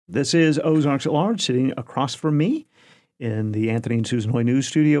This is Ozarks at Large. Sitting across from me in the Anthony and Susan Hoy News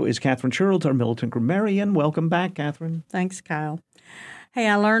Studio is Katherine Shurlds, our Militant Grammarian. Welcome back, Katherine. Thanks, Kyle. Hey,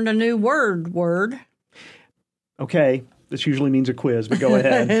 I learned a new word. Okay, this usually means a quiz, but go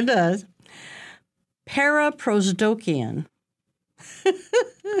ahead. It does. Paraprosdokian.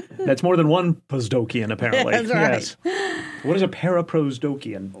 That's more than one Posdokian, apparently. That's right. Yes. What is a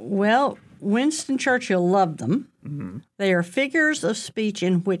Paraprosdokian? Well, Winston Churchill loved them. Mm-hmm. They are figures of speech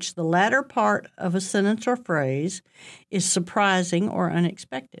in which the latter part of a sentence or phrase is surprising or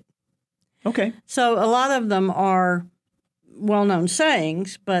unexpected. Okay. So a lot of them are well-known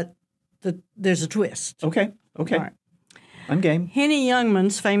sayings, but there's a twist. Okay. All right. I'm game. Henny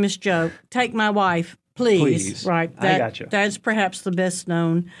Youngman's famous joke, "Take my wife, please." Right. I got you. That's perhaps the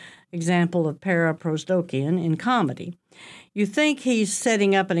best-known example of Paraposdokian in comedy. You think he's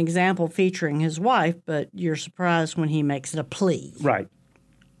setting up an example featuring his wife, but you're surprised when he makes it a plea. Right.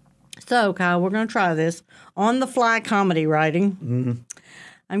 So, Kyle, we're going to try this on-the-fly comedy writing. Mm-hmm.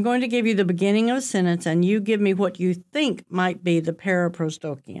 I'm going to give you the beginning of a sentence, and you give me what you think might be the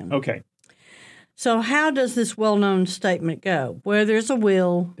Paraposdokian. Okay. So how does this well-known statement go? Where there's a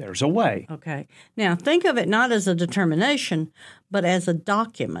will, there's a way. Okay. Now, think of it not as a determination, but as a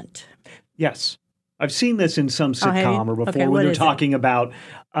document. Yes. I've seen this in some sitcom or before when they're talking about...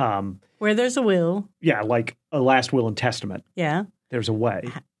 where there's a will. Yeah, like a last will and testament. Yeah. There's a way.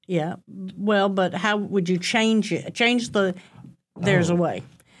 Yeah. Well, but how would you change it? Change the there's a way.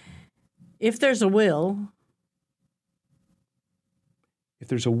 If there's a will... If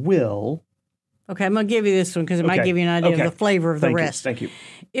there's a will... Okay, I'm going to give you this one because it might give you an idea of the flavor of the rest. Thank you.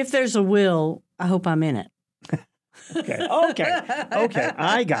 If there's a will, I hope I'm in it. Okay.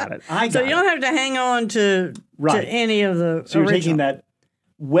 I got it. So you don't have to hang on to any of the So you're original. taking that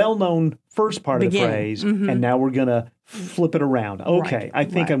well-known first part of the phrase, and now we're going to flip it around. Okay. Right. I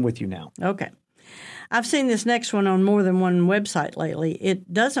think I'm with you now. Okay. I've seen this next one on more than one website lately.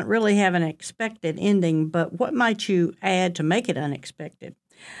 It doesn't really have an expected ending, but what might you add to make it unexpected?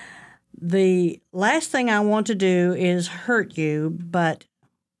 The last thing I want to do is hurt you, but...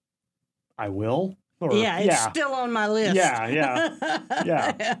 I will? It's still on my list. Yeah.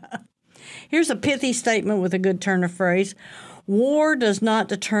 Here's a pithy statement with a good turn of phrase. War does not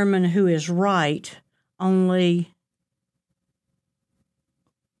determine who is right, only...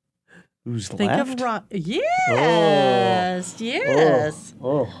 Who's Think left? of right. Yes. Yeah.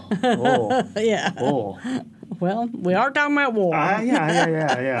 Oh. Well, we are talking about war.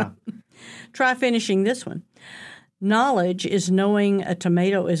 Yeah. Try finishing this one. Knowledge is knowing a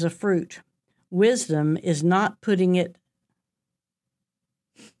tomato is a fruit. Wisdom is not putting it...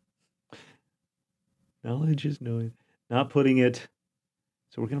 Knowledge is knowing, not putting it...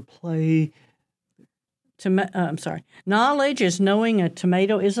 So we're going to play... I'm sorry. Knowledge is knowing a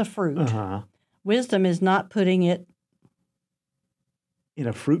tomato is a fruit. Uh-huh. Wisdom is not putting it... In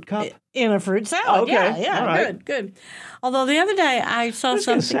a fruit cup? In a fruit salad. Okay. Yeah. All right. Good. Although the other day I saw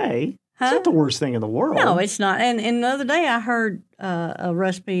something... I was going to say, it's not the worst thing in the world. No, it's not. And the other day I heard a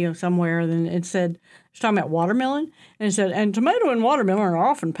recipe somewhere, and it said, it's talking about watermelon, and it said, and tomato and watermelon are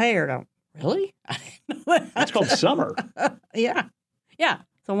often paired. Really? I didn't know that. That's called summer. Yeah.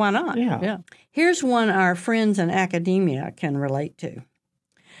 So why not? Yeah. Here's one our friends in academia can relate to.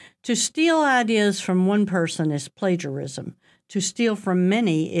 To steal ideas from one person is plagiarism. To steal from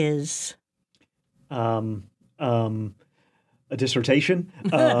many is... A dissertation?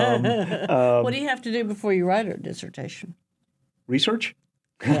 What do you have to do before you write a dissertation? Research?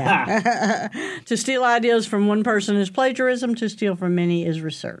 Yeah. To steal ideas from one person is plagiarism. To steal from many is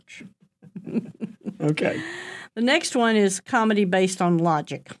research. Okay. The next one is comedy based on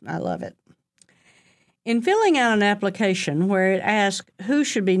logic. I love it. In filling out an application where it asks who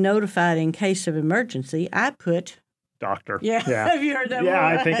should be notified in case of emergency, I put... Doctor. Yeah. Have you heard that Yeah,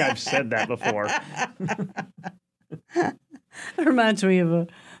 one? I think I've said that before. It reminds me of a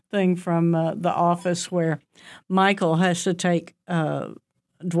thing from The Office where Michael has to take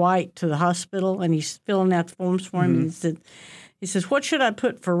Dwight to the hospital, and he's filling out the forms for him. Mm-hmm. And he says, "What should I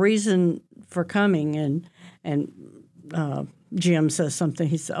put for reason for coming?" And Jim says something.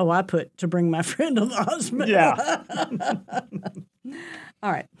 He says, "Oh, I put to bring my friend to the hospital." Yeah.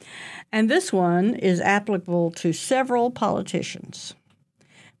 All right. And this one is applicable to several politicians.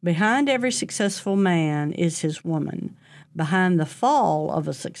 Behind every successful man is his woman. Behind the fall of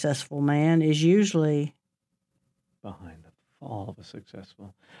a successful man is usually... Behind the fall of a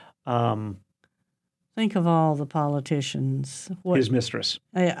successful... Think of all the politicians. His mistress.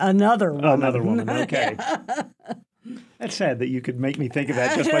 Another woman. Another woman, okay. That's sad that you could make me think of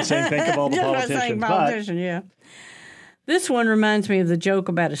that just by saying think of all the politicians. By saying politician, yeah. This one reminds me of the joke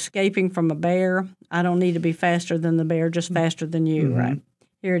about escaping from a bear. I don't need to be faster than the bear, just faster than you, right?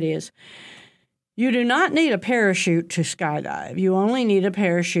 Here it is. You do not need a parachute to skydive. You only need a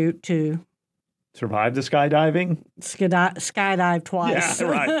parachute to... Survive the skydiving? Skydive twice. Yeah,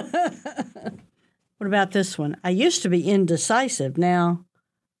 right. What about this one? I used to be indecisive. Now...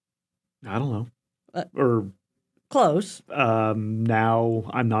 I don't know. Close. Now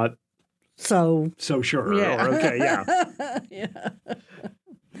I'm not so sure. Yeah. Or okay, yeah. Yeah.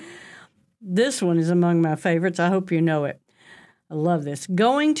 This one is among my favorites. I hope you know it. I love this.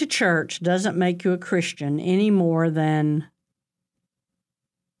 Going to church doesn't make you a Christian any more than...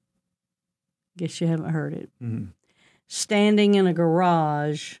 Guess you haven't heard it. Standing in a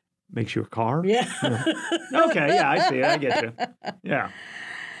garage... Makes you a car? Yeah. Okay, yeah, I see it. I get you. Yeah.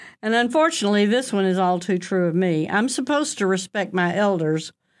 And unfortunately, this one is all too true of me. I'm supposed to respect my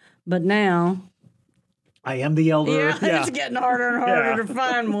elders, but now... I am the elder. Yeah, it's getting harder and harder to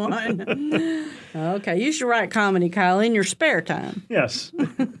find one. Okay, you should write comedy, Kyle, in your spare time. Yes.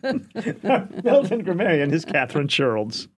 Our Militant Grammarian is Katherine Shurlds.